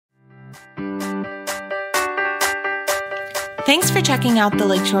Thanks for checking out the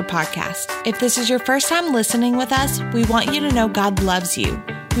Lakeshore Podcast. If this is your first time listening with us, we want you to know God loves you.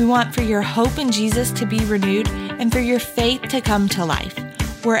 We want for your hope in Jesus to be renewed and for your faith to come to life.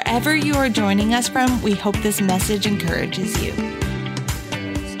 Wherever you are joining us from, we hope this message encourages you.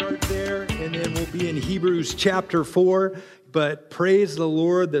 Start there, and then we'll be in Hebrews chapter 4. But praise the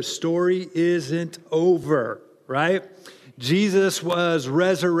Lord, the story isn't over, right? Jesus was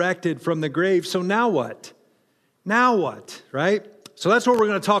resurrected from the grave. So now what? Now what, right? So that's what we're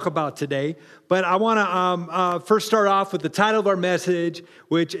going to talk about today. But I want to first start off with the title of our message,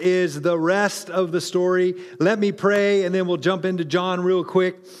 which is The Rest of the Story. Let me pray, and then we'll jump into John real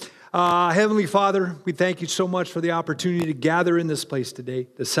quick. Heavenly Father, we thank you so much for the opportunity to gather in this place today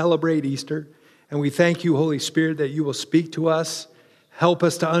to celebrate Easter. And we thank you, Holy Spirit, that you will speak to us. Help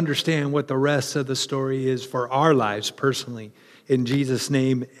us to understand what the rest of the story is for our lives personally. In Jesus'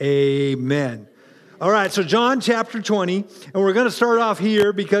 name, amen. All right, so John chapter 20, and we're going to start off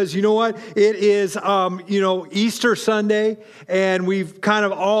here because you know what? It is, Easter Sunday, and we've kind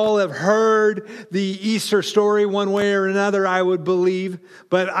of all have heard the Easter story one way or another, I would believe.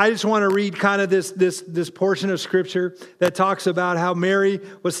 But I just want to read kind of this portion of Scripture that talks about how Mary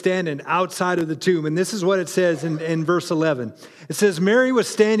was standing outside of the tomb. And this is what it says in verse 11. It says, Mary was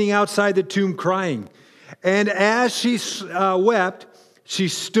standing outside the tomb crying, and as she wept, she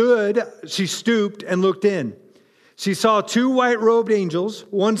stooped and looked in. She saw two white-robed angels,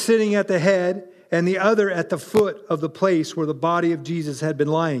 one sitting at the head and the other at the foot of the place where the body of Jesus had been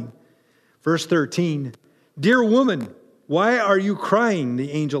lying. Verse 13, "Dear woman, why are you crying?"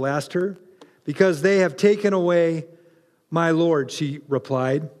 the angel asked her. "Because they have taken away my Lord," she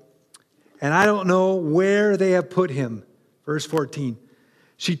replied, "and I don't know where they have put him." Verse 14,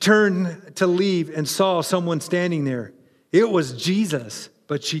 she turned to leave and saw someone standing there. It was Jesus,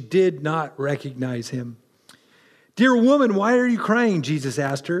 but she did not recognize him. "Dear woman, why are you crying?" Jesus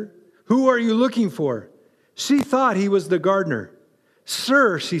asked her. "Who are you looking for?" She thought he was the gardener.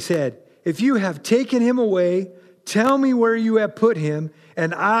 "Sir," she said, "if you have taken him away, tell me where you have put him,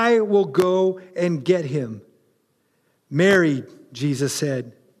 and I will go and get him." "Mary," Jesus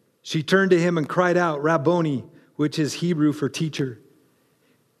said. She turned to him and cried out, "Rabboni," which is Hebrew for teacher.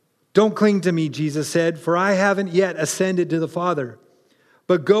 "Don't cling to me," Jesus said, "for I haven't yet ascended to the Father.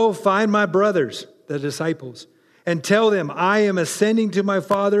 But go find my brothers, the disciples, and tell them I am ascending to my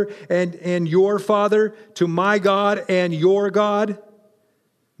Father and your Father, to my God and your God."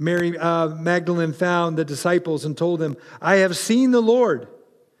 Mary Magdalene found the disciples and told them, "I have seen the Lord."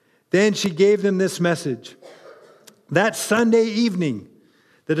 Then she gave them this message. That Sunday evening,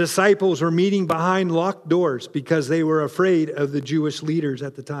 the disciples were meeting behind locked doors because they were afraid of the Jewish leaders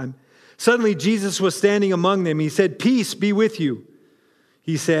at the time. Suddenly, Jesus was standing among them. He said, "Peace be with you,"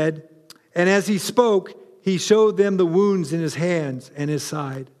 he said. And as he spoke, he showed them the wounds in his hands and his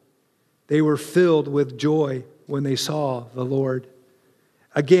side. They were filled with joy when they saw the Lord.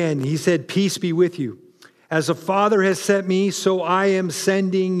 Again, he said, "Peace be with you. As the Father has sent me, so I am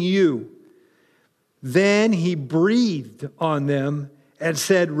sending you." Then he breathed on them and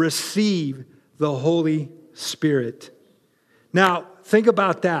said, "Receive the Holy Spirit." Now, think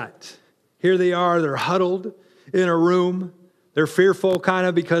about that. Here they are, they're huddled in a room. They're fearful kind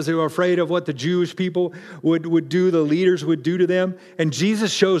of because they were afraid of what the Jewish people would do, the leaders would do to them. And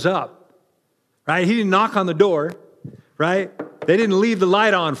Jesus shows up, right? He didn't knock on the door, right? They didn't leave the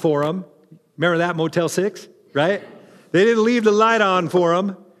light on for him. Remember that, Motel 6, right? They didn't leave the light on for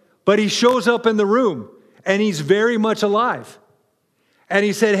him, but he shows up in the room and he's very much alive. And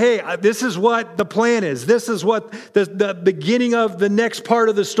he said, "Hey, this is what the plan is. This is what the beginning of the next part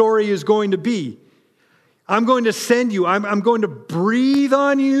of the story is going to be. I'm going to send you. I'm going to breathe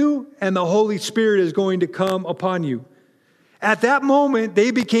on you, and the Holy Spirit is going to come upon you." At that moment,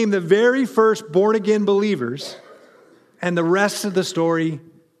 they became the very first born-again believers, and the rest of the story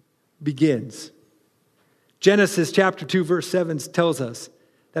begins. Genesis chapter 2, verse 7 tells us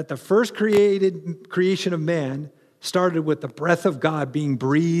that the first creation of man started with the breath of God being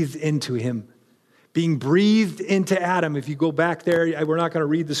breathed into him, being breathed into Adam. If you go back there, we're not going to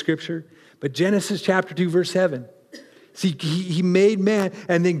read the scripture, but Genesis chapter 2, verse 7. See, he made man,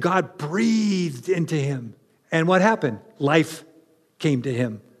 and then God breathed into him. And what happened? Life came to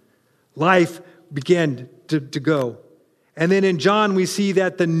him. Life began to go. And then in John, we see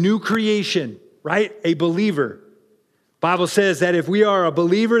that the new creation, right? A believer. Bible says that if we are a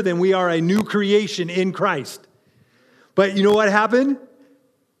believer, then we are a new creation in Christ. But you know what happened?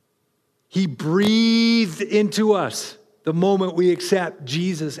 He breathed into us the moment we accept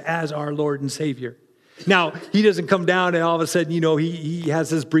Jesus as our Lord and Savior. Now, he doesn't come down and all of a sudden, he has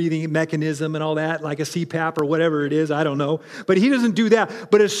this breathing mechanism and all that, like a CPAP or whatever it is, I don't know. But he doesn't do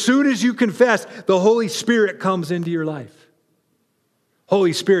that. But as soon as you confess, the Holy Spirit comes into your life.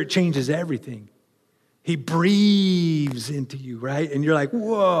 Holy Spirit changes everything. He breathes into you, right? And you're like,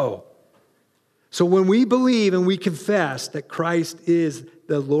 whoa. So when we believe and we confess that Christ is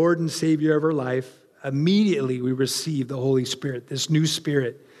the Lord and Savior of our life, immediately we receive the Holy Spirit, this new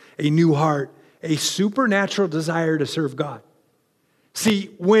spirit, a new heart, a supernatural desire to serve God.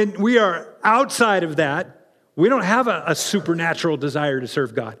 See, when we are outside of that, we don't have a supernatural desire to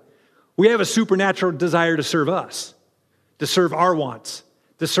serve God. We have a supernatural desire to serve us, to serve our wants,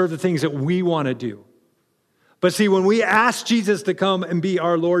 to serve the things that we want to do. But see, when we ask Jesus to come and be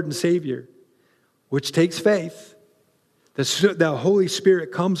our Lord and Savior, which takes faith, the Holy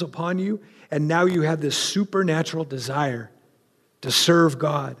Spirit comes upon you, and now you have this supernatural desire to serve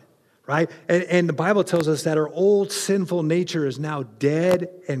God. Right? And the Bible tells us that our old sinful nature is now dead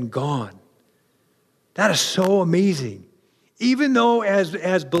and gone. That is so amazing. Even though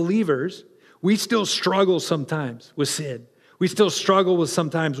as believers, we still struggle sometimes with sin. We still struggle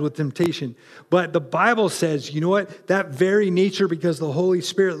sometimes with temptation. But the Bible says, you know what? That very nature, because the Holy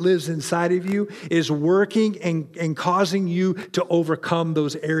Spirit lives inside of you, is working and causing you to overcome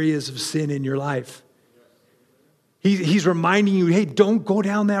those areas of sin in your life. He's reminding you, hey, don't go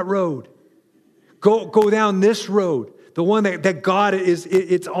down that road. Go down this road, the one that God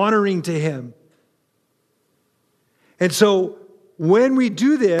it's honoring to him. And so when we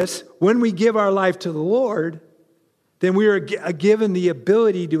do this, when we give our life to the Lord, then we are given the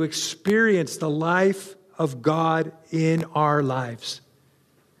ability to experience the life of God in our lives.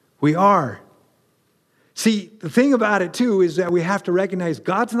 We are. See, the thing about it too is that we have to recognize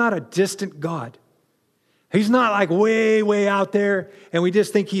God's not a distant God. He's not like way, way out there, and we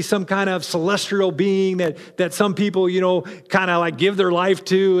just think he's some kind of celestial being that some people, kind of like give their life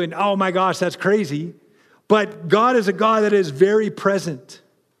to, and oh my gosh, that's crazy. But God is a God that is very present.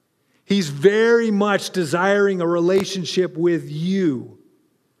 He's very much desiring a relationship with you.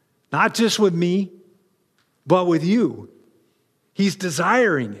 Not just with me, but with you. He's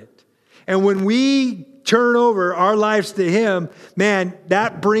desiring it. And when we turn over our lives to him, man,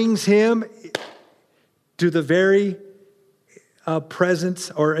 that brings him to the very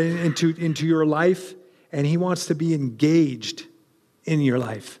presence or into your life, and he wants to be engaged in your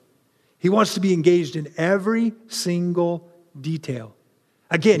life. He wants to be engaged in every single detail.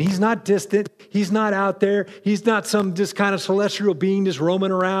 Again, he's not distant. He's not out there. He's not some just kind of celestial being just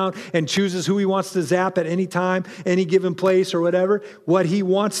roaming around and chooses who he wants to zap at any time, any given place or whatever. What he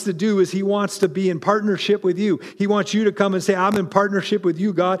wants to do is he wants to be in partnership with you. He wants you to come and say, I'm in partnership with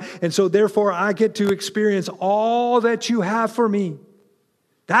you, God. And so therefore I get to experience all that you have for me.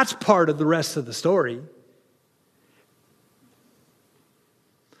 That's part of the rest of the story.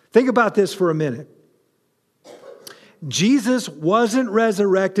 Think about this for a minute. Jesus wasn't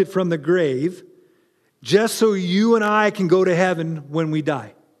resurrected from the grave just so you and I can go to heaven when we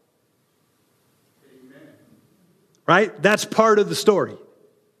die. Amen. Right? That's part of the story.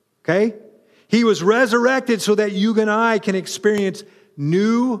 Okay? He was resurrected so that you and I can experience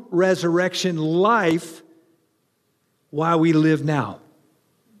new resurrection life while we live now.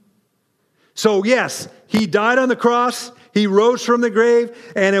 So yes, he died on the cross, he rose from the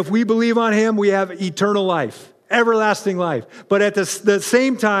grave, and if we believe on him, we have eternal life. Everlasting life. But at the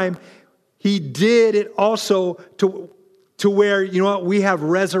same time, he did it also to where, we have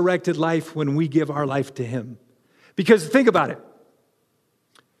resurrected life when we give our life to him. Because think about it.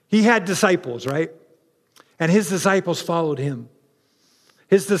 He had disciples, right? And his disciples followed him.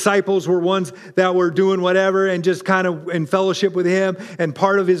 His disciples were ones that were doing whatever and just kind of in fellowship with him and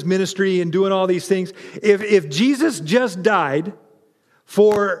part of his ministry and doing all these things. If Jesus just died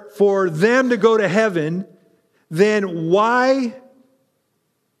for them to go to heaven, then why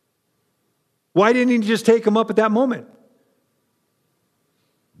didn't he just take them up at that moment?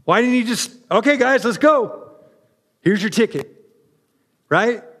 Why didn't he just, okay, guys, let's go. Here's your ticket,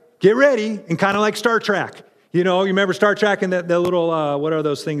 right? Get ready, and kind of like Star Trek. You remember Star Trek and the little, what are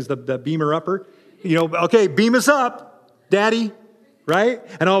those things, the beamer upper? Okay, beam us up, Daddy, right?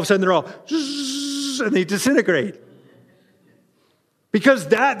 And all of a sudden they're all, and they disintegrate. Because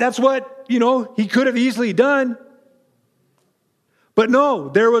that's what, he could have easily done. But no,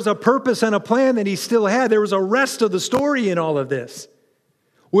 there was a purpose and a plan that he still had. There was a rest of the story in all of this.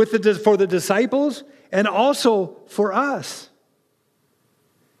 For the disciples and also for us.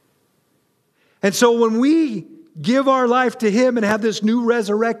 And so when we give our life to him and have this new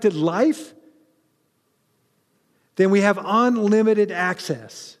resurrected life, then we have unlimited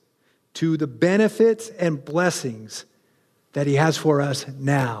access to the benefits and blessings that he has for us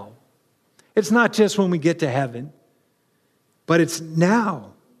now. It's not just when we get to heaven, but it's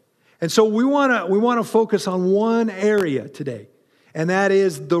now. And so we want to focus on one area today, and that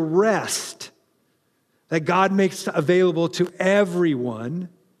is the rest that God makes available to everyone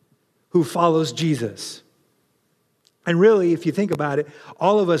who follows Jesus. And really, if you think about it,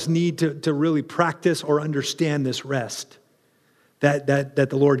 all of us need to really practice or understand this rest that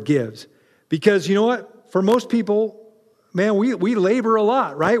the Lord gives. Because you know what? For most people, man, we labor a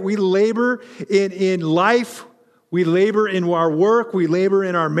lot, right? We labor in life. We labor in our work. We labor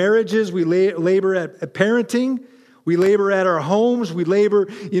in our marriages. We labor at parenting. We labor at our homes. We labor,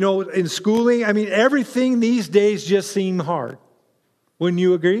 in schooling. I mean, everything these days just seems hard. Wouldn't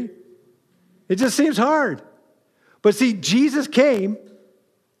you agree? It just seems hard. But see, Jesus came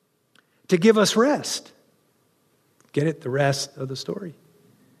to give us rest. Get it? The rest of the story.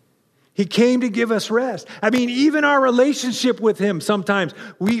 He came to give us rest. I mean, even our relationship with him, sometimes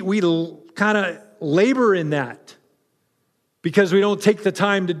we kind of labor in that because we don't take the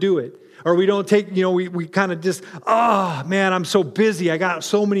time to do it. Or we don't take, we kind of just, man, I'm so busy. I got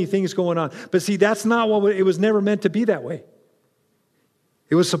so many things going on. But see, that's not what it was never meant to be that way.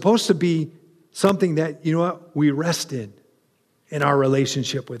 It was supposed to be something that, we rest in our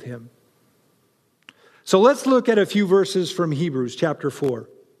relationship with him. So let's look at a few verses from Hebrews chapter 4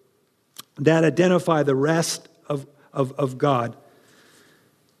 that identify the rest of God.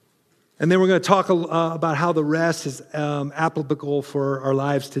 And then we're going to talk about how the rest is applicable for our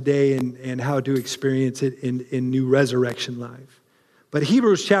lives today and how to experience it in new resurrection life. But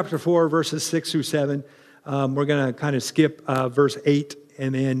Hebrews chapter 4, verses 6 through 7, we're going to kind of skip verse 8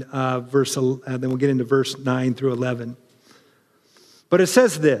 and then then we'll get into verse 9 through 11. But it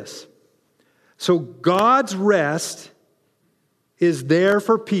says this: so God's rest is there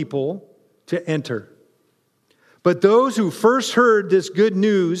for people to enter. But those who first heard this good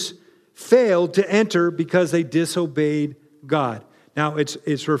news failed to enter because they disobeyed God. Now,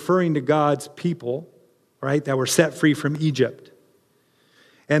 it's referring to God's people, right, that were set free from Egypt.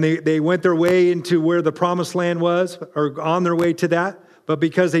 And they went their way into where the promised land was, or on their way to that. But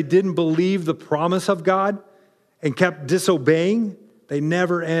because they didn't believe the promise of God and kept disobeying, they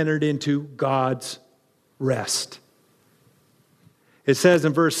never entered into God's rest. It says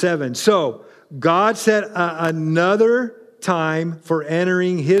in verse 7, so God set another time for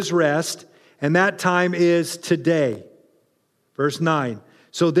entering his rest, and that time is today. Verse 9,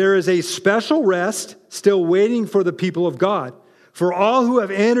 so there is a special rest still waiting for the people of God. For all who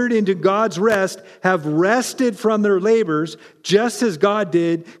have entered into God's rest have rested from their labors, just as God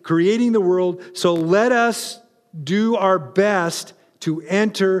did, creating the world. So let us do our best to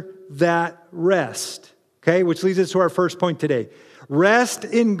enter that rest. Okay, which leads us to our first point today. Rest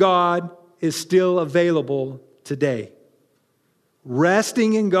in God is still available today.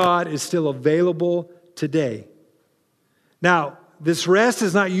 Resting in God is still available today. Now, this rest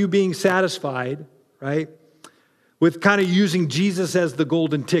is not you being satisfied, right, with kind of using Jesus as the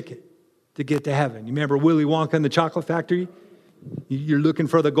golden ticket to get to heaven. You remember Willy Wonka and the Chocolate Factory? You're looking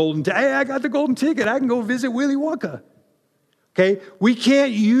for the golden ticket. Hey, I got the golden ticket. I can go visit Willy Wonka. Okay? We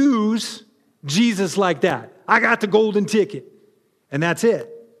can't use Jesus like that. I got the golden ticket. And that's it.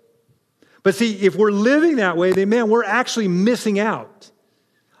 But see, if we're living that way, then man, we're actually missing out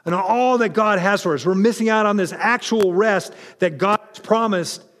on all that God has for us. We're missing out on this actual rest that God's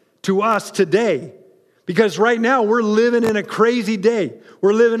promised to us today. Because right now, we're living in a crazy day.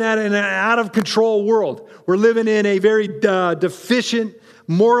 We're living in an out-of-control world. We're living in a very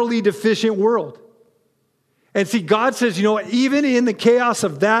morally deficient world. And see, God says, even in the chaos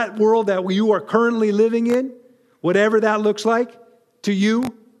of that world that you are currently living in, whatever that looks like to you,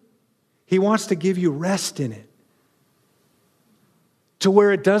 he wants to give you rest in it. To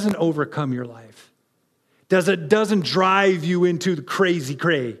where it doesn't overcome your life. Doesn't drive you into the crazy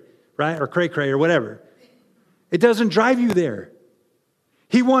cray, right? Or cray or whatever. It doesn't drive you there.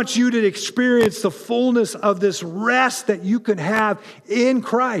 He wants you to experience the fullness of this rest that you can have in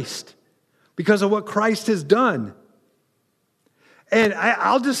Christ because of what Christ has done. And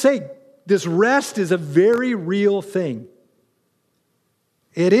I'll just say, this rest is a very real thing.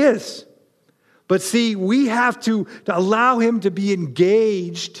 It is. But see, we have to allow him to be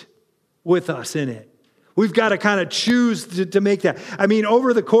engaged with us in it. We've got to kind of choose to make that. I mean,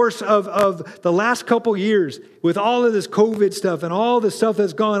 over the course of the last couple years, with all of this COVID stuff and all the stuff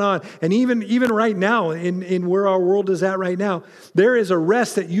that's gone on, and even right now, in where our world is at right now, there is a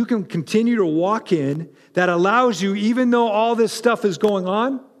rest that you can continue to walk in that allows you, even though all this stuff is going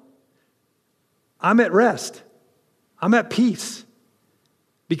on, I'm at rest. I'm at peace.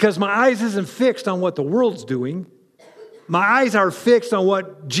 Because my eyes isn't fixed on what the world's doing. My eyes are fixed on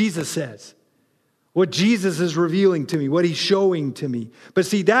what Jesus says, what Jesus is revealing to me, what he's showing to me. But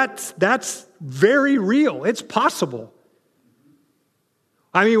see, that's very real. It's possible.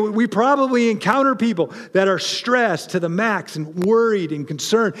 I mean, we probably encounter people that are stressed to the max and worried and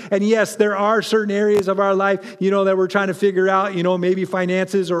concerned. And yes, there are certain areas of our life, that we're trying to figure out, maybe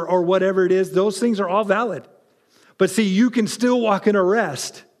finances or whatever it is. Those things are all valid. But see, you can still walk in a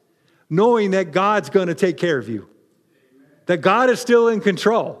rest knowing that God's going to take care of you. That God is still in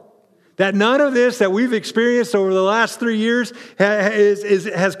control. That none of this that we've experienced over the last 3 years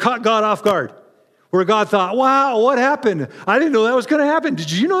has caught God off guard. Where God thought, wow, what happened? I didn't know that was going to happen. Did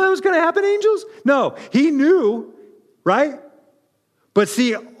you know that was going to happen, angels? No, he knew, right? But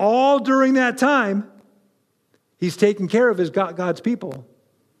see, all during that time, he's taking care of God's people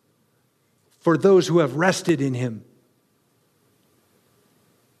for those who have rested in him.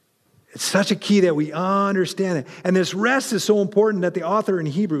 It's such a key that we understand it. And this rest is so important that the author in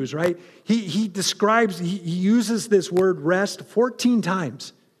Hebrews, right? He uses this word rest 14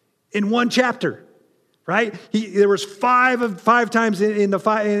 times in one chapter. Right? There was 6 times in the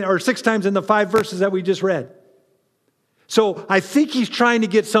 5 verses that we just read. So I think he's trying to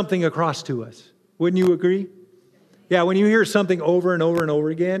get something across to us. Wouldn't you agree? Yeah, when you hear something over and over and over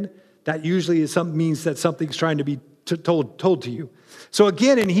again, that usually means that something's trying to be told to you. So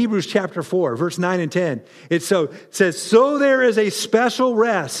again, in Hebrews chapter 4, verse 9 and 10, it says, so there is a special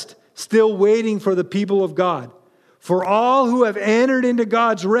rest still waiting for the people of God. For all who have entered into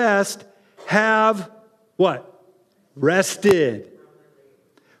God's rest have what? Rested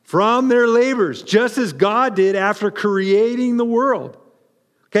from their labors, just as God did after creating the world.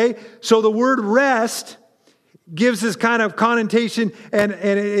 Okay? So the word rest gives this kind of connotation, and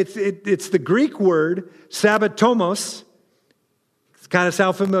it's the Greek word, sabbatomos. It's kind of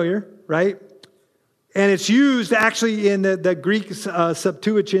sound familiar, right? And it's used actually in the Greek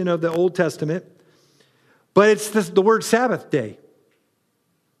Septuagint of the Old Testament, but it's the word Sabbath day.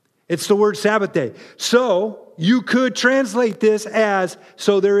 It's the word Sabbath day. So you could translate this as,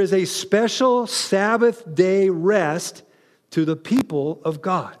 so there is a special Sabbath day rest to the people of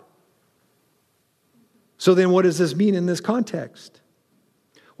God. So then what does this mean in this context?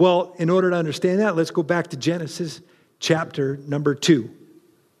 Well, in order to understand that, let's go back to Genesis chapter number 2.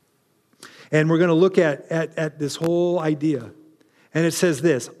 And we're going to look at this whole idea. And it says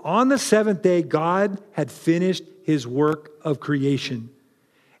this, on the seventh day, God had finished his work of creation.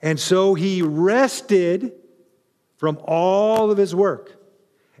 And so he rested from all of his work.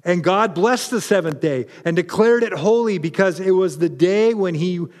 And God blessed the seventh day and declared it holy because it was the day when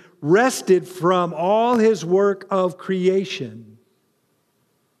he rested from all his work of creation.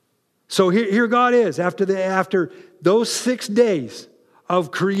 So here God is after those 6 days of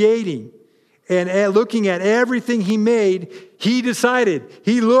creating and looking at everything he made, he decided,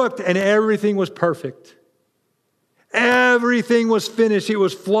 he looked and everything was perfect. Everything was finished. It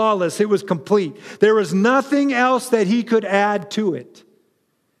was flawless. It was complete. There was nothing else that he could add to it.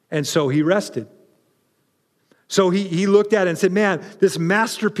 And so he rested. So he looked at it and said, man, this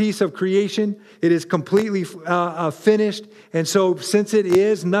masterpiece of creation, it is completely finished. And so since it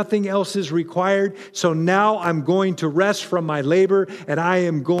is, nothing else is required. So now I'm going to rest from my labor and I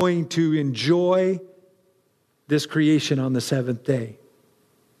am going to enjoy this creation on the seventh day.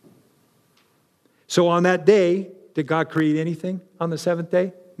 So on that day, did God create anything on the seventh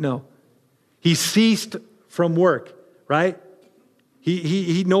day? No. He ceased from work, right?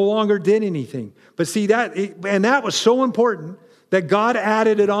 He no longer did anything. But see, that was so important that God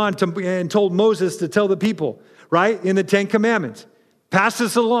added it on and told Moses to tell the people, right? In the 10 Commandments. Pass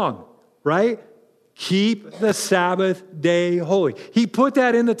this along, right? Keep the Sabbath day holy. He put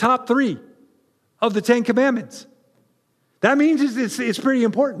that in the top 3 of the 10 Commandments. That means it's pretty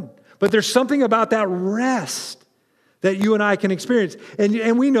important. But there's something about that rest that you and I can experience.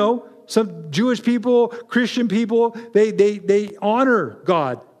 And we know some Jewish people, Christian people, they honor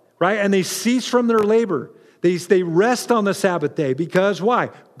God, right? And they cease from their labor. They rest on the Sabbath day because why?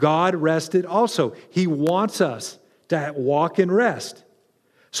 God rested also. He wants us to walk in rest.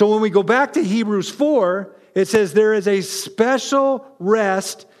 So when we go back to Hebrews 4, it says there is a special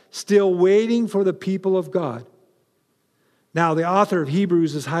rest still waiting for the people of God. Now, the author of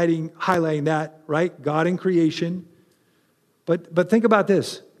Hebrews is highlighting that, right? God in creation. But think about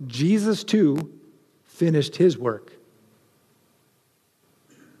this. Jesus, too, finished his work.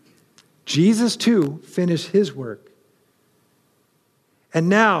 Jesus, too, finished his work. And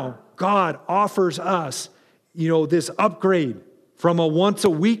now God offers us, this upgrade from a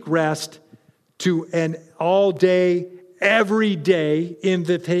once-a-week rest to an all-day everyday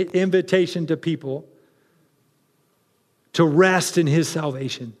invitation to people to rest in his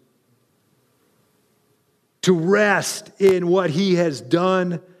salvation, to rest in what he has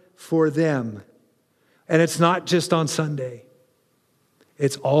done for them. And it's not just on Sunday.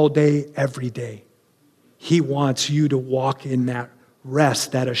 It's all day, every day. He wants you to walk in that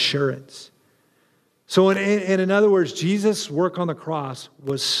rest, that assurance. So in other words, Jesus' work on the cross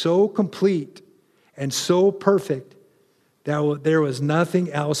was so complete and so perfect that there was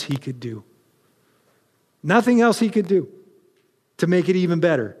nothing else he could do. Nothing else he could do to make it even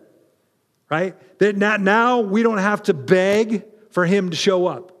better, right? That now we don't have to beg for him to show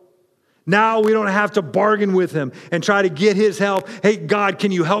up. Now we don't have to bargain with him and try to get his help. Hey, God,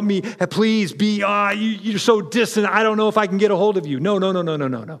 can you help me? Please be, you're so distant. I don't know if I can get a hold of you.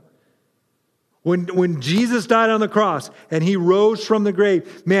 No. When Jesus died on the cross and he rose from the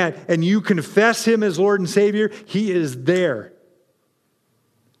grave, man, and you confess him as Lord and Savior, he is there.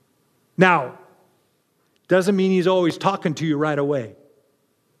 Now, doesn't mean he's always talking to you right away,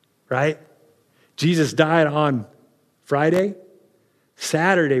 right? Jesus died on Friday.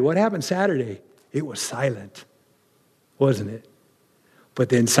 Saturday, what happened Saturday? It was silent, wasn't it? But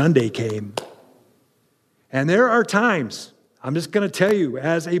then Sunday came. And there are times, I'm just going to tell you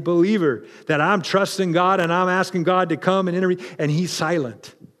as a believer, that I'm trusting God and I'm asking God to come and intervene, and he's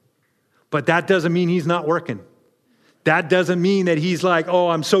silent. But that doesn't mean he's not working. That doesn't mean that he's like, oh,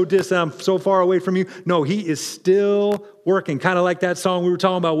 I'm so distant, I'm so far away from you. No, he is still working. Kind of like that song we were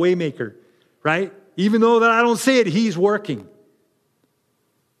talking about, Waymaker, right? Even though that I don't see it, he's working.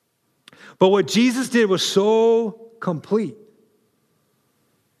 But what Jesus did was so complete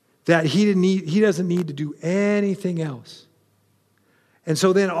that he doesn't need to do anything else. And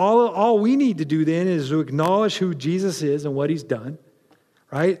so then all we need to do then is to acknowledge who Jesus is and what he's done,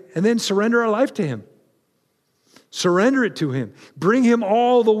 right? And then surrender our life to him. Surrender it to him. Bring him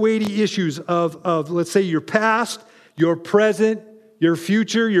all the weighty issues of let's say, your past, your present, your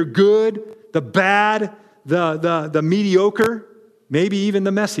future, your good, the bad, the mediocre, maybe even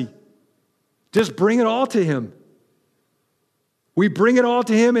the messy. Just bring it all to him. We bring it all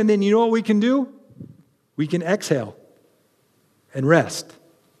to him, and then you know what we can do? We can exhale and rest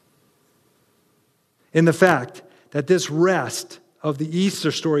in the fact that this rest of the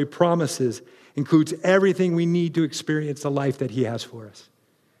Easter story promises includes everything we need to experience the life that he has for us.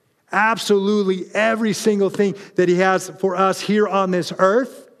 Absolutely every single thing that he has for us here on this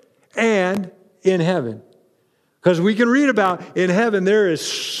earth and in heaven. Because we can read about in heaven, there is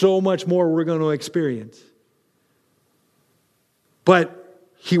so much more we're going to experience. But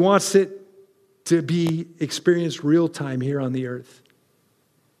he wants it to be experienced real time here on the earth.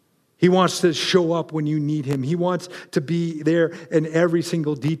 He wants to show up when you need him. He wants to be there in every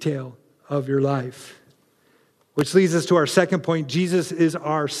single detail of your life. Which leads us to our second point. Jesus is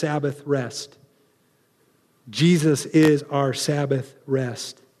our Sabbath rest. Jesus is our Sabbath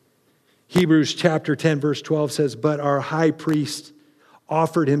rest. Hebrews chapter 10, verse 12 says, but our high priest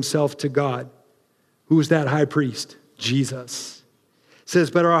offered himself to God. Who's that high priest? Jesus. It says,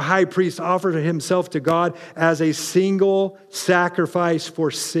 but our high priest offered himself to God as a single sacrifice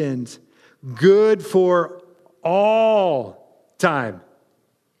for sins, good for all time.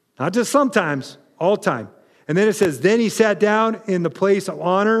 Not just sometimes, all time. And then it says, then he sat down in the place of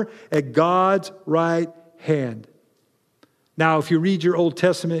honor at God's right hand. Now, if you read your Old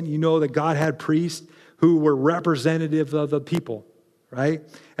Testament, you know that God had priests who were representative of the people, right?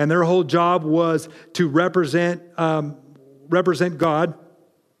 And their whole job was to represent God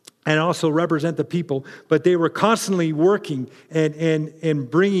and also represent the people. But they were constantly working and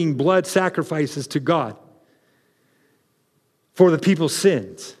bringing blood sacrifices to God for the people's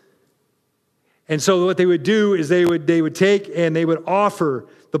sins. And so what they would do is they would take and they would offer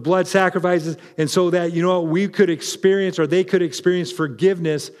the blood sacrifices, and so that, you know, we could experience, or they could experience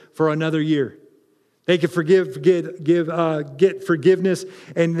forgiveness for another year. They could get forgiveness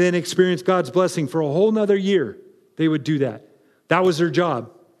and then experience God's blessing for a whole nother year. They would do that. That was their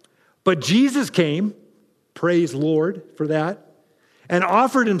job. But Jesus came, praise Lord for that, and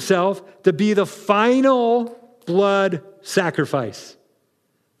offered himself to be the final blood sacrifice.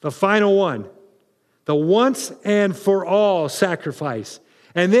 The final one. The once and for all sacrifice.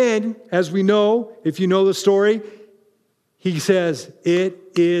 And then, as we know, if you know the story, he says, it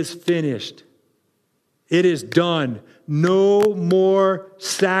is finished. It is done. No more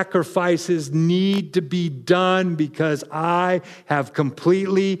sacrifices need to be done because I have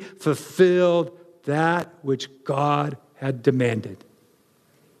completely fulfilled that which God had demanded.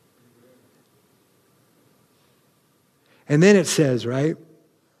 And then it says, right?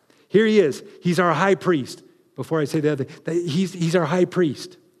 Here he is. He's our high priest. before I say the other thing, he's our high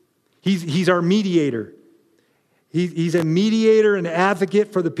priest. He's our mediator. He's a mediator and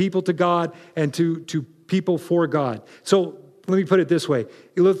advocate for the people to God and to people for God. So let me put it this way.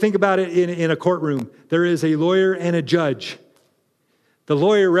 Think about it in a courtroom. There is a lawyer and a judge. The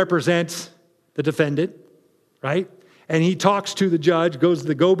lawyer represents the defendant, right? And he talks to the judge, goes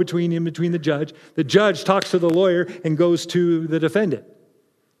the go-between in between the judge. The judge talks to the lawyer and goes to the defendant.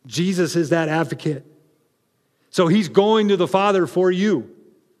 Jesus is that advocate. So he's going to the Father for you.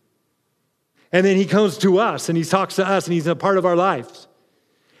 And then he comes to us and he talks to us and he's a part of our lives.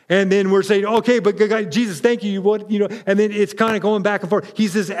 And then we're saying, okay, but God, Jesus, thank you. And then it's kind of going back and forth.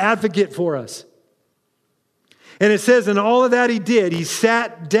 He's this advocate for us. And it says, in all of that he did, he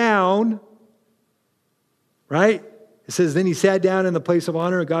sat down, right? It says, then he sat down in the place of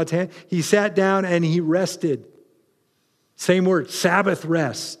honor at God's hand. He sat down and he rested. Same word, Sabbath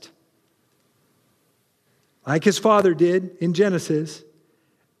rest. Like his Father did in Genesis,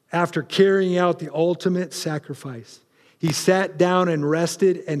 after carrying out the ultimate sacrifice. He sat down and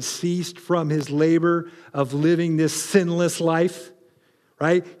rested and ceased from his labor of living this sinless life,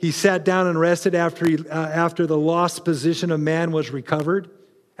 right? He sat down and rested after the lost position of man was recovered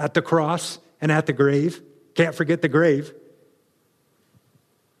at the cross and at the grave. Can't forget the grave.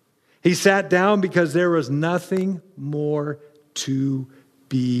 He sat down because there was nothing more to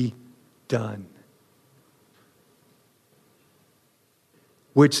be done.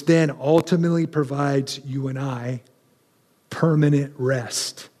 Which then ultimately provides you and I permanent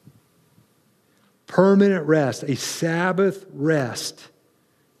rest. Permanent rest, a Sabbath rest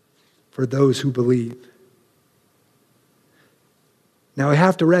for those who believe. Now we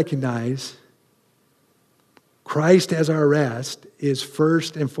have to recognize Christ as our rest is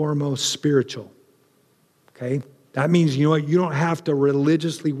first and foremost spiritual. Okay? That means, you don't have to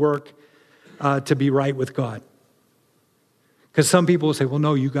religiously work to be right with God. Because some people will say, well,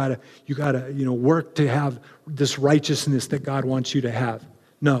 no, you gotta, work to have this righteousness that God wants you to have.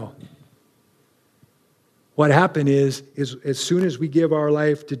 No. What happened is as soon as we give our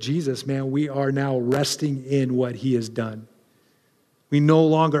life to Jesus, man, we are now resting in what he has done. We no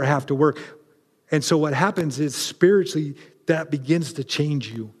longer have to work. And so what happens is spiritually, that begins to change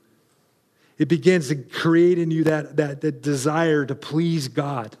you. It begins to create in you that desire to please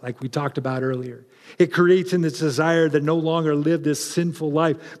God, like we talked about earlier. It creates in this desire to no longer live this sinful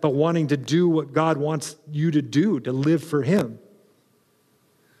life, but wanting to do what God wants you to do, to live for him.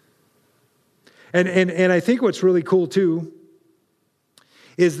 And I think what's really cool too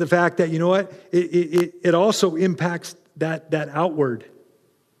is the fact that, it also impacts that outward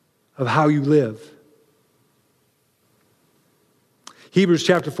of how you live. Hebrews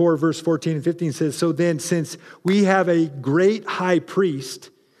chapter 4, verse 14 and 15 says, so then, since we have a great high priest,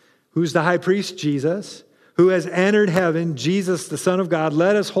 who's the high priest? Jesus, who has entered heaven, Jesus, the Son of God,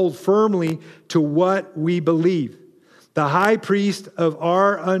 let us hold firmly to what we believe. The high priest of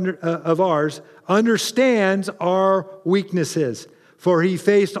ours understands our weaknesses, for he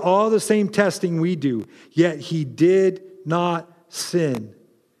faced all the same testing we do, yet he did not sin.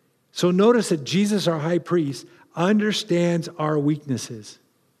 So notice that Jesus, our high priest, understands our weaknesses.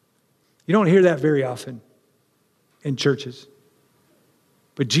 You don't hear that very often in churches.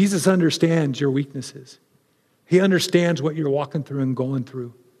 But Jesus understands your weaknesses. He understands what you're walking through and going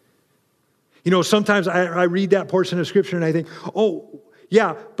through. Sometimes I read that portion of Scripture and I think, oh,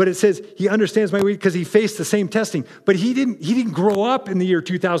 yeah, but it says he understands my weakness because he faced the same testing. But he didn't grow up in the year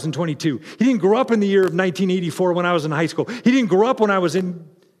 2022. He didn't grow up in the year of 1984 when I was in high school. He didn't grow up when I was in...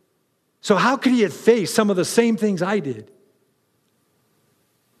 So how could he have faced some of the same things I did?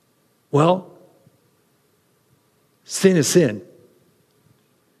 Well, sin is sin.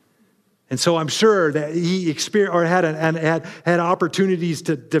 And so I'm sure that he experienced or had opportunities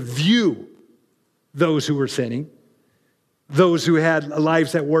to view those who were sinning, those who had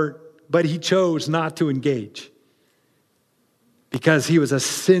lives that weren't, but he chose not to engage because he was a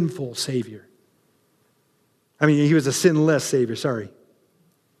sinful Savior. He was a sinless Savior, sorry.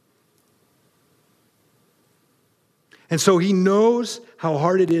 And so he knows how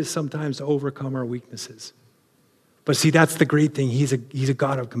hard it is sometimes to overcome our weaknesses. But see, that's the great thing. He's a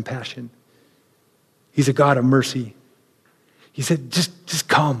God of compassion. He's a God of mercy. He said, just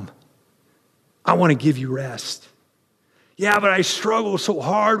come. I want to give you rest. Yeah, but I struggle so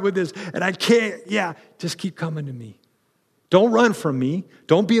hard with this and I can't. Yeah, just keep coming to me. Don't run from me.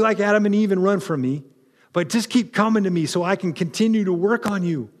 Don't be like Adam and Eve and run from me. But just keep coming to me so I can continue to work on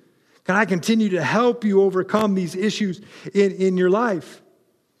you. Can I continue to help you overcome these issues in your life?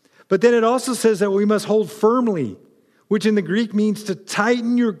 But then it also says that we must hold firmly. which in the Greek means to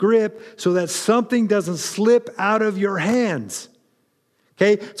tighten your grip so that something doesn't slip out of your hands.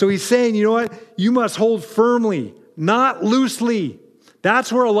 Okay, so he's saying, you know what? You must hold firmly, not loosely.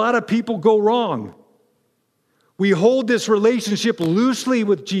 That's where a lot of people go wrong. We hold this relationship loosely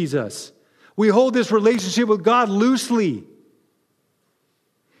with Jesus. We hold this relationship with God loosely.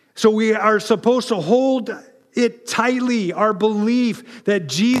 So we are supposed to hold it tightly, our belief that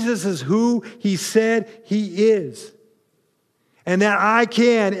Jesus is who he said he is. And that I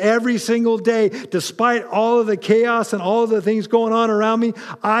can, every single day, despite all of the chaos and all of the things going on around me,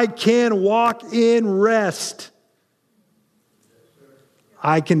 I can walk in rest.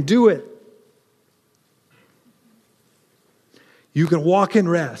 I can do it. You can walk in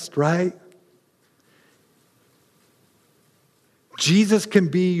rest, right? Jesus can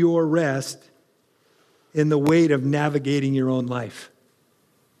be your rest in the weight of navigating your own life.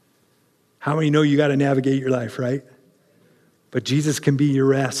 How many know you got to navigate your life, right? But Jesus can be your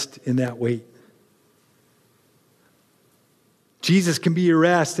rest in that weight. Jesus can be your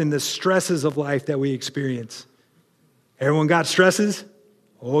rest in the stresses of life that we experience. Everyone got stresses?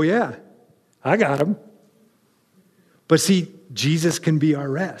 Oh yeah, I got them. But see, Jesus can be our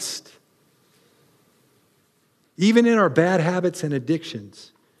rest. Even in our bad habits and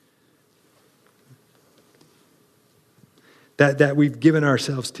addictions that we've given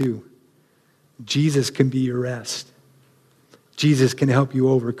ourselves to, Jesus can be your rest. Jesus can help you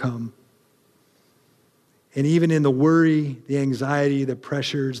overcome. And even in the worry, the anxiety, the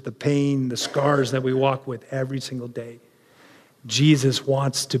pressures, the pain, the scars that we walk with every single day, Jesus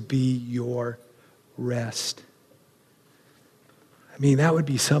wants to be your rest. I mean, that would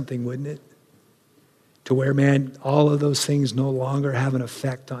be something, wouldn't it? To where, man, all of those things no longer have an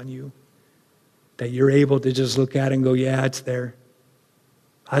effect on you. That you're able to just look at it and go, yeah, it's there.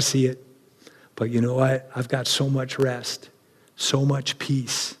 I see it. But you know what? I've got so much rest, so much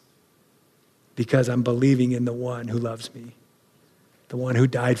peace, because I'm believing in the one who loves me, the one who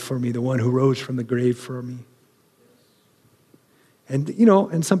died for me, the one who rose from the grave for me. And, you know,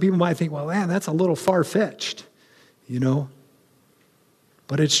 and some people might think, well, man, that's a little far-fetched, you know.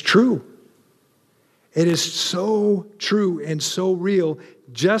 But it's true. It is so true and so real,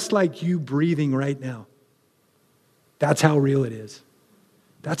 just like you breathing right now. That's how real it is.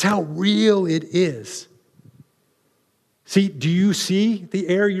 That's how real it is. See, do you see the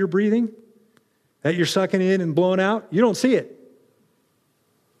air you're breathing? That you're sucking in and blowing out? You don't see it.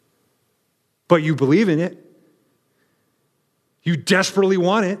 But you believe in it. You desperately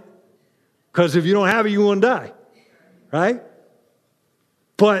want it. Because if you don't have it, you won't die. Right?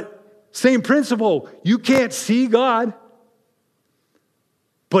 But same principle. You can't see God.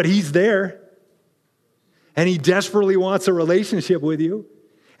 But he's there. And he desperately wants a relationship with you.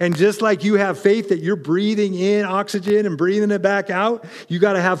 And just like you have faith that you're breathing in oxygen and breathing it back out, you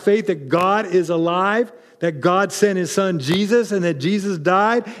got to have faith that God is alive, that God sent his son Jesus, and that Jesus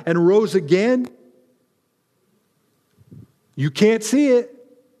died and rose again. You can't see it.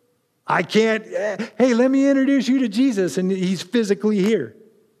 I can't, hey, let me introduce you to Jesus, and he's physically here.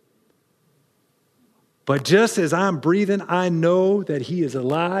 But just as I'm breathing, I know that he is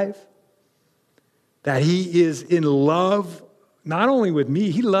alive, that he is in love, not only with me,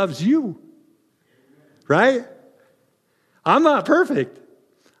 he loves you, right? I'm not perfect.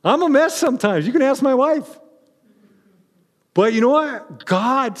 I'm a mess sometimes. You can ask my wife. But you know what?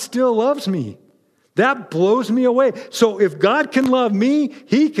 God still loves me. That blows me away. So if God can love me,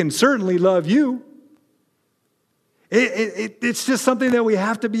 he can certainly love you. It's just something that we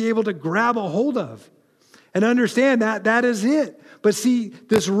have to be able to grab a hold of and understand that that is it. But see,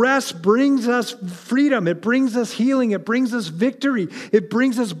 this rest brings us freedom. It brings us healing. It brings us victory. It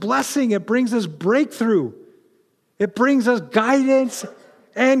brings us blessing. It brings us breakthrough. It brings us guidance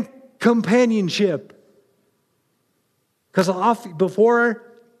and companionship. Because before,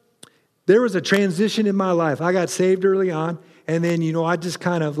 there was a transition in my life. I got saved early on, and then, you know, I just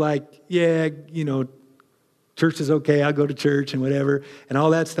kind of like, yeah, you know, church is okay, I'll go to church and whatever, and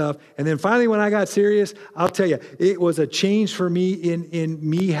all that stuff. And then finally when I got serious, I'll tell you, it was a change for me in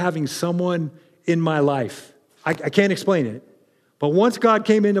me having someone in my life. I can't explain it. But once God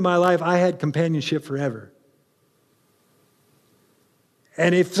came into my life, I had companionship forever.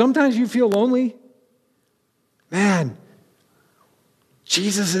 And if sometimes you feel lonely, man,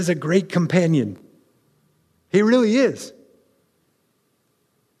 Jesus is a great companion. He really is.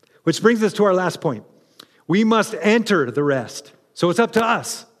 Which brings us to our last point. We must enter the rest. So it's up to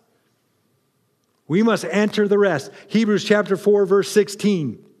us. We must enter the rest. Hebrews chapter 4, verse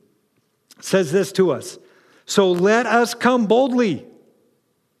 16 says this to us. So let us come boldly.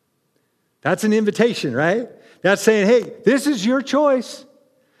 That's an invitation, right? That's saying, hey, this is your choice.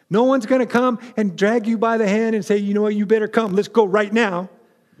 No one's going to come and drag you by the hand and say, you know what, you better come. Let's go right now.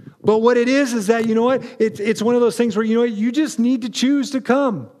 But what it is that, you know what, it's one of those things where, you know what, you just need to choose to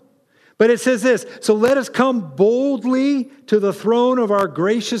come. But it says this, so let us come boldly to the throne of our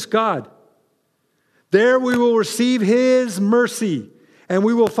gracious God. There we will receive his mercy, and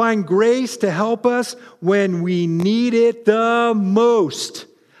we will find grace to help us when we need it the most.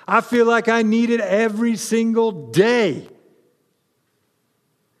 I feel like I need it every single day.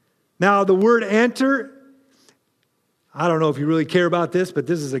 Now, the word enter, I don't know if you really care about this, but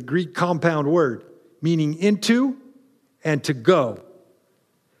this is a Greek compound word, meaning into and to go.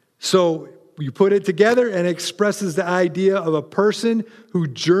 So you put it together and it expresses the idea of a person who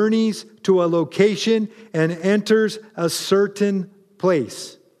journeys to a location and enters a certain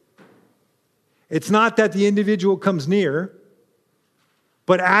place. It's not that the individual comes near,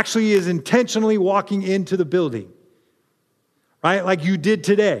 but actually is intentionally walking into the building. Right? Like you did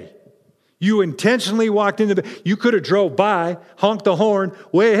today. You intentionally walked into you could have drove by, honked the horn,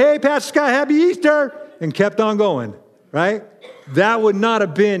 wait, hey, Pastor Scott, happy Easter, and kept on going, right? That would not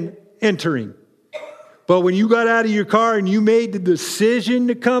have been entering. But when you got out of your car and you made the decision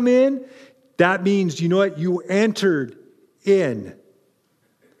to come in, that means, you know what, you entered in.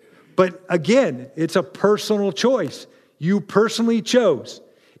 But again, it's a personal choice. You personally chose.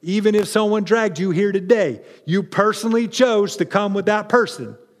 Even if someone dragged you here today, you personally chose to come with that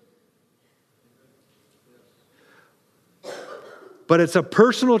person. But it's a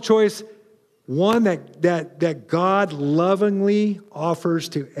personal choice, one that God lovingly offers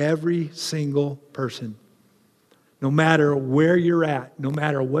to every single person. No matter where you're at, no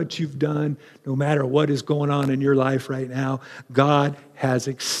matter what you've done, no matter what is going on in your life right now, God has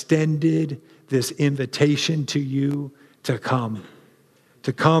extended this invitation to you to come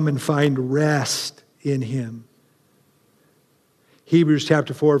and find rest in him. Hebrews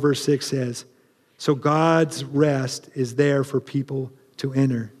chapter 4, verse 6 says, so God's rest is there for people to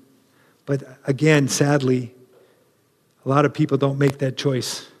enter. But again, sadly, a lot of people don't make that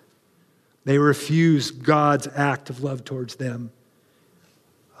choice. They refuse God's act of love towards them.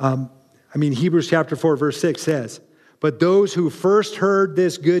 Hebrews chapter 4, verse 6 says, but those who first heard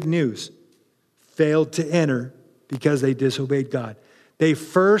this good news failed to enter because they disobeyed God. They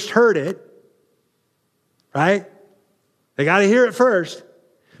first heard it, right? They got to hear it first.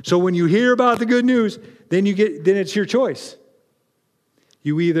 So when you hear about the good news, then it's your choice.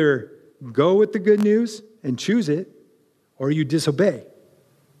 You either go with the good news and choose it, or you disobey.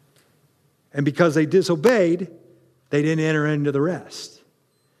 And because they disobeyed, they didn't enter into the rest.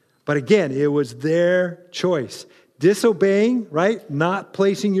 But again, it was their choice. Disobeying, right? Not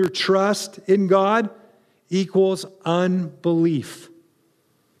placing your trust in God equals unbelief.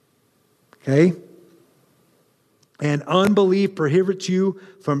 Okay? And unbelief prohibits you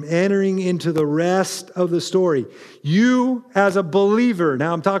from entering into the rest of the story. You as a believer,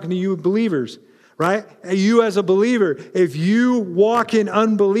 now I'm talking to you believers, right? You as a believer, if you walk in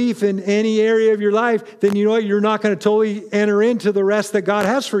unbelief in any area of your life, then you know what? You're not going to totally enter into the rest that God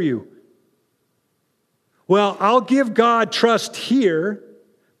has for you. Well, I'll give God trust here,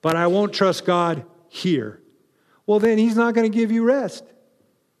 but I won't trust God here. Well, then he's not going to give you rest.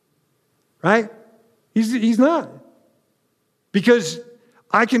 Right? He's not. Because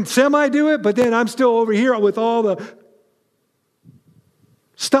I can semi-do it, but then I'm still over here with all the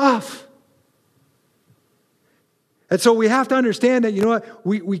stuff. And so we have to understand that, you know what,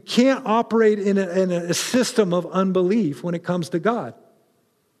 we can't operate in a system of unbelief when it comes to God.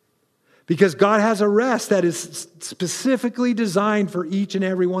 Because God has a rest that is specifically designed for each and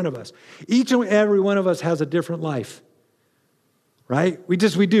every one of us. Each and every one of us has a different life. Right? We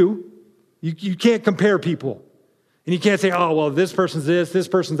do. You can't compare people. And you can't say, oh, well, this person's this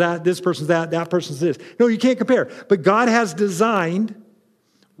person's that person's this. No, you can't compare. But God has designed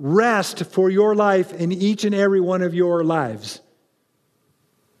rest for your life in each and every one of your lives.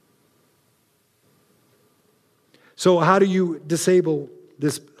 So how do you disable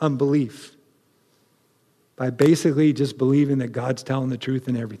this unbelief? By basically just believing that God's telling the truth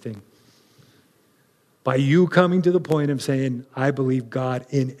in everything. By you coming to the point of saying, I believe God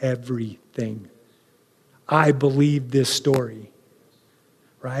in everything. I believe this story,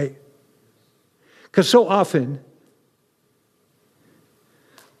 right? Because so often,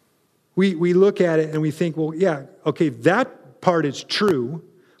 we look at it and we think, well, yeah, okay, that part is true,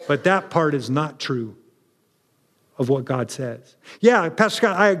 but that part is not true of what God says. Yeah, Pastor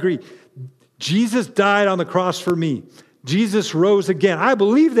Scott, I agree. Jesus died on the cross for me. Jesus rose again. I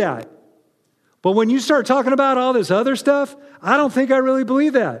believe that. But when you start talking about all this other stuff, I don't think I really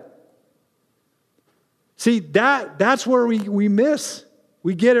believe that. See, that's where we miss.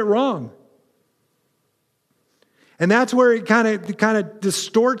 We get it wrong. And that's where it kind of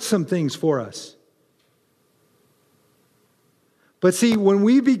distorts some things for us. But see, when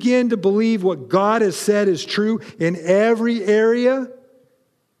we begin to believe what God has said is true in every area,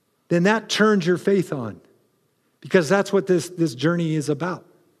 then that turns your faith on. Because that's what this journey is about.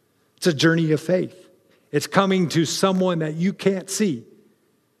 It's a journey of faith. It's coming to someone that you can't see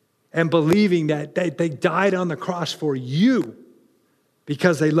and believing that they died on the cross for you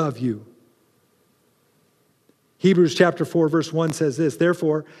because they love you. Hebrews chapter 4, verse 1 says this,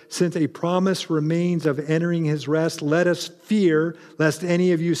 therefore, since a promise remains of entering his rest, let us fear lest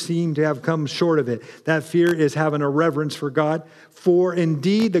any of you seem to have come short of it. That fear is having a reverence for God. For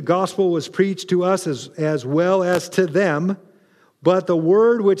indeed the gospel was preached to us as well as to them, but the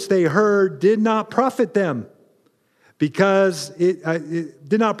word which they heard did not profit them, because it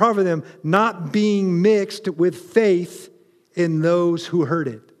did not profit them, not being mixed with faith in those who heard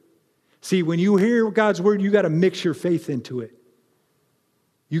it. See, when you hear God's word, you got to mix your faith into it.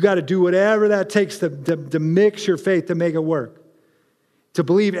 You got to do whatever that takes to mix your faith to make it work. To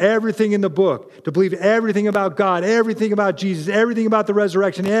believe everything in the book, to believe everything about God, everything about Jesus, everything about the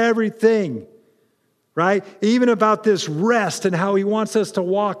resurrection, everything, right? Even about this rest and how he wants us to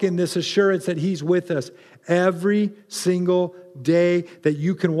walk in this assurance that he's with us every single day, that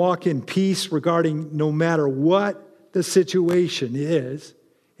you can walk in peace regarding no matter what the situation is.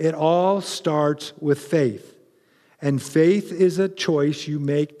 It all starts with faith. And faith is a choice you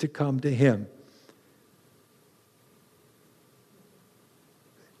make to come to him.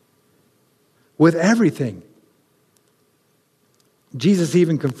 With everything. Jesus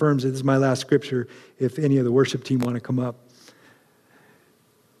even confirms it. This is my last scripture if any of the worship team want to come up.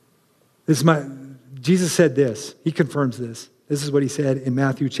 Jesus said this. He confirms this. This is what he said in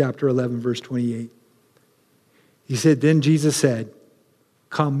Matthew chapter 11, verse 28. He said, then Jesus said,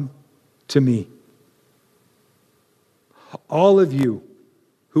 come to me, all of you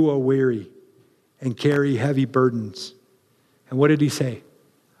who are weary and carry heavy burdens. And what did he say?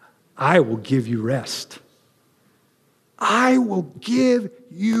 I will give you rest. I will give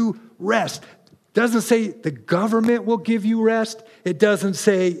you rest. Doesn't say the government will give you rest. It doesn't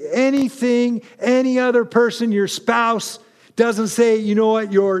say anything, any other person, your spouse. Doesn't say, you know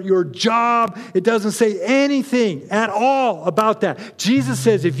what, your job. It doesn't say anything at all about that. Jesus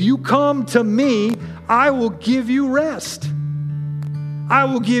says, if you come to me, I will give you rest. I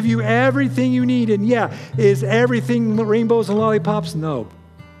will give you everything you need. And yeah, is everything rainbows and lollipops? No.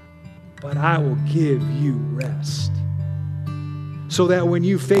 But I will give you rest. So that when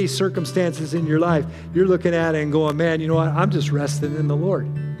you face circumstances in your life, you're looking at it and going, man, you know what, I'm just resting in the Lord.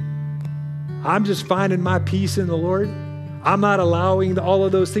 I'm just finding my peace in the Lord. I'm not allowing all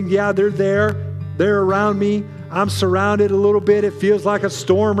of those things. Yeah, they're there. They're around me. I'm surrounded a little bit. It feels like a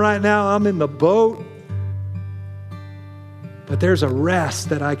storm right now. I'm in the boat. But there's a rest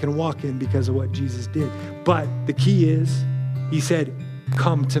that I can walk in because of what Jesus did. But the key is, he said,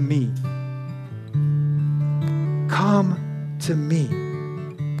 come to me. Come to me.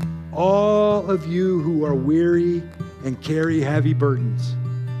 All of you who are weary and carry heavy burdens.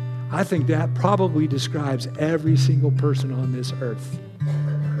 I think that probably describes every single person on this earth,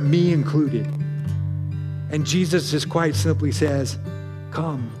 me included. And Jesus just quite simply says,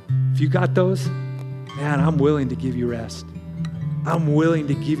 come. If you got those, man, I'm willing to give you rest. I'm willing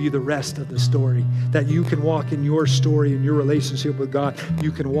to give you the rest of the story, that you can walk in your story and your relationship with God.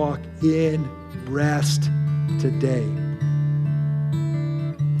 You can walk in rest today.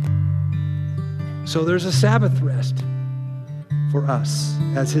 So there's a Sabbath rest for us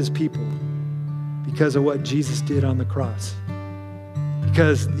as his people because of what Jesus did on the cross,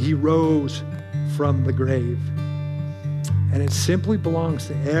 because he rose from the grave. And it simply belongs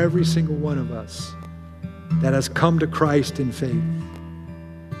to every single one of us that has come to Christ in faith.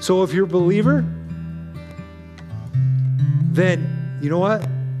 So if you're a believer, then you know what?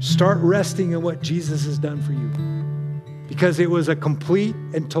 Start resting in what Jesus has done for you, because it was a complete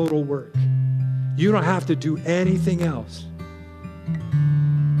and total work. You don't have to do anything else.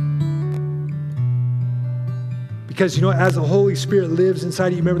 Because, you know, as the Holy Spirit lives inside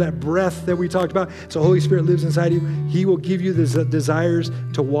of you, remember that breath that we talked about? So the Holy Spirit lives inside of you. He will give you the desires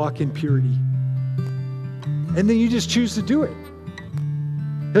to walk in purity. And then you just choose to do it.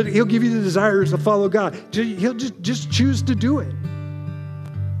 He'll give you the desires to follow God. He'll just choose to do it.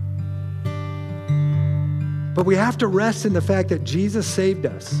 But we have to rest in the fact that Jesus saved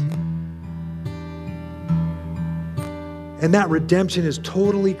us. And that redemption is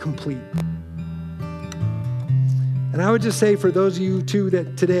totally complete. And I would just say for those of you too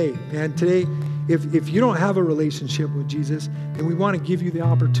that today, if you don't have a relationship with Jesus, then we want to give you the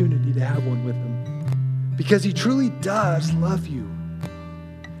opportunity to have one with him. Because he truly does love you.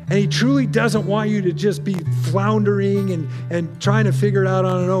 And he truly doesn't want you to just be floundering and trying to figure it out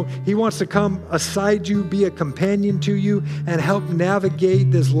on your own. He wants to come aside you, be a companion to you, and help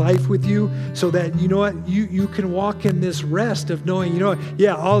navigate this life with you so that, you know what, you can walk in this rest of knowing, you know what,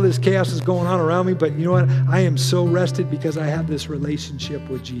 yeah, all this chaos is going on around me, but you know what, I am so rested because I have this relationship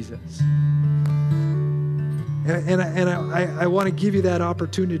with Jesus. And I want to give you that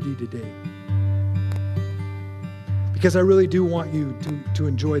opportunity today. Because I really do want you to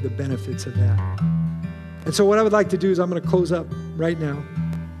enjoy the benefits of that. And so what I would like to do is I'm going to close up right now.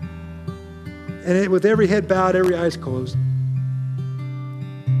 And with every head bowed, every eyes closed.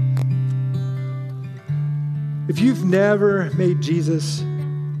 If you've never made Jesus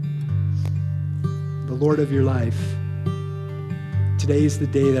the Lord of your life, today is the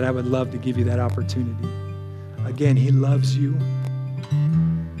day that I would love to give you that opportunity. Again, he loves you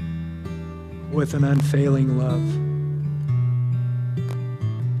with an unfailing love.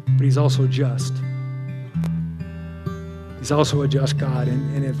 But he's also just. He's also a just God.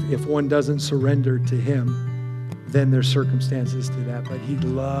 And if one doesn't surrender to him, then there's circumstances to that. But he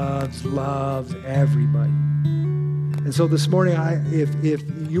loves everybody. And so this morning, if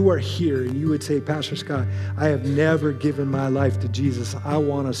you are here and you would say, Pastor Scott, I have never given my life to Jesus, I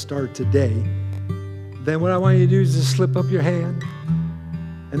want to start today, then what I want you to do is just slip up your hand,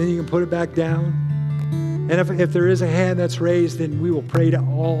 and then you can put it back down. And if there is a hand that's raised, then we will pray to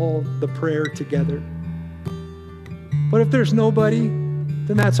all the prayer together. But if there's nobody,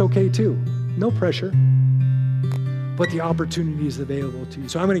 then that's okay too. No pressure. But the opportunity is available to you.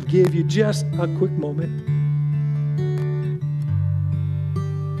 So I'm going to give you just a quick moment.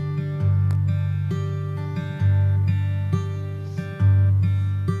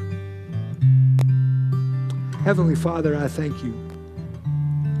 Heavenly Father, I thank you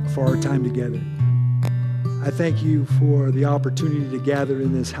for our time together. I thank you for the opportunity to gather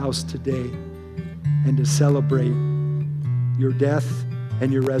in this house today and to celebrate your death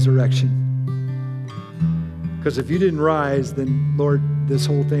and your resurrection. Because if you didn't rise, then, Lord, this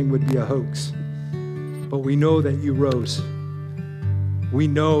whole thing would be a hoax. But we know that you rose. We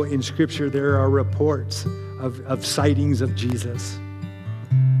know in Scripture there are reports of sightings of Jesus.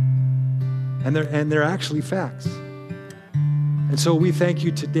 And they're actually facts. And so we thank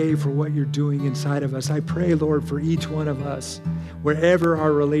you today for what you're doing inside of us. I pray, Lord, for each one of us, wherever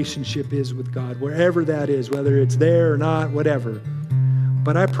our relationship is with God, wherever that is, whether it's there or not, whatever.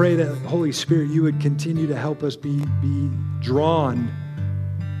 But I pray that, Holy Spirit, you would continue to help us be drawn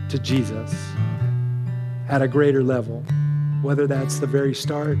to Jesus at a greater level, whether that's the very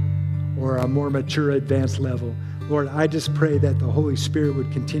start or a more mature, advanced level. Lord, I just pray that the Holy Spirit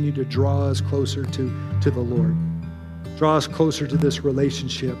would continue to draw us closer to the Lord. Draw us closer to this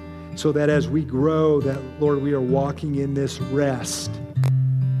relationship so that as we grow, that, Lord, we are walking in this rest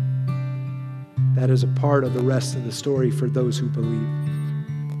that is a part of the rest of the story for those who believe.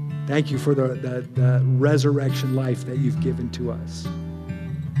 Thank you for the resurrection life that you've given to us.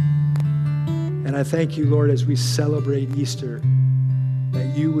 And I thank you, Lord, as we celebrate Easter,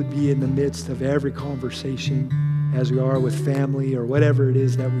 that you would be in the midst of every conversation as we are with family or whatever it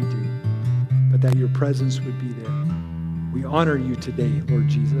is that we do, but that your presence would be there. We honor you today, Lord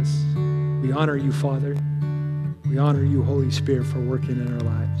Jesus. We honor you, Father. We honor you, Holy Spirit, for working in our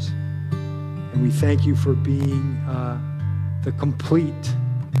lives. And we thank you for being the complete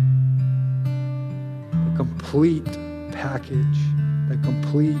package, the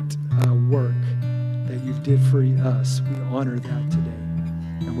complete work that you've did for us. We honor that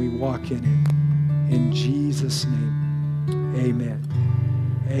today, and we walk in it. In Jesus' name, amen.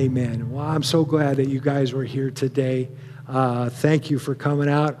 Amen. Well, I'm so glad that you guys were here today. Thank you for coming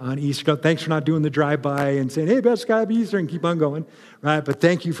out on Easter. Thanks for not doing the drive-by and saying, hey, Pastor Scott, happy Easter, and keep on going, right? But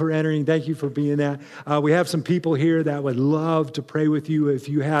thank you for entering. Thank you for being that. We have some people here that would love to pray with you if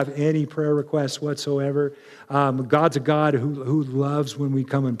you have any prayer requests whatsoever. God's a God who loves when we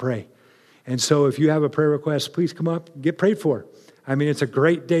come and pray. And so if you have a prayer request, please come up, get prayed for. I mean, it's a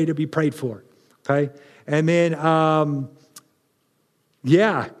great day to be prayed for, okay? And then,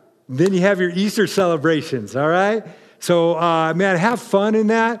 then you have your Easter celebrations, all right? So, man, have fun in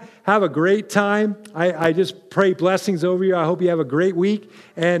that. Have a great time. I just pray blessings over you. I hope you have a great week.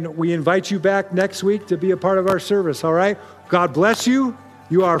 And we invite you back next week to be a part of our service, all right? God bless you.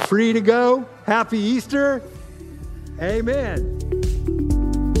 You are free to go. Happy Easter. Amen.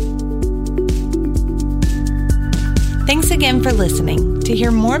 Thanks again for listening. To hear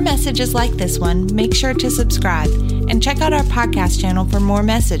more messages like this one, make sure to subscribe and check out our podcast channel for more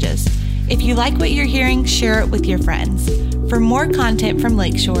messages. If you like what you're hearing, share it with your friends. For more content from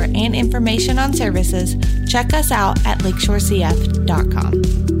Lakeshore and information on services, check us out at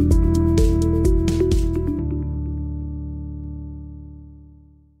lakeshorecf.com.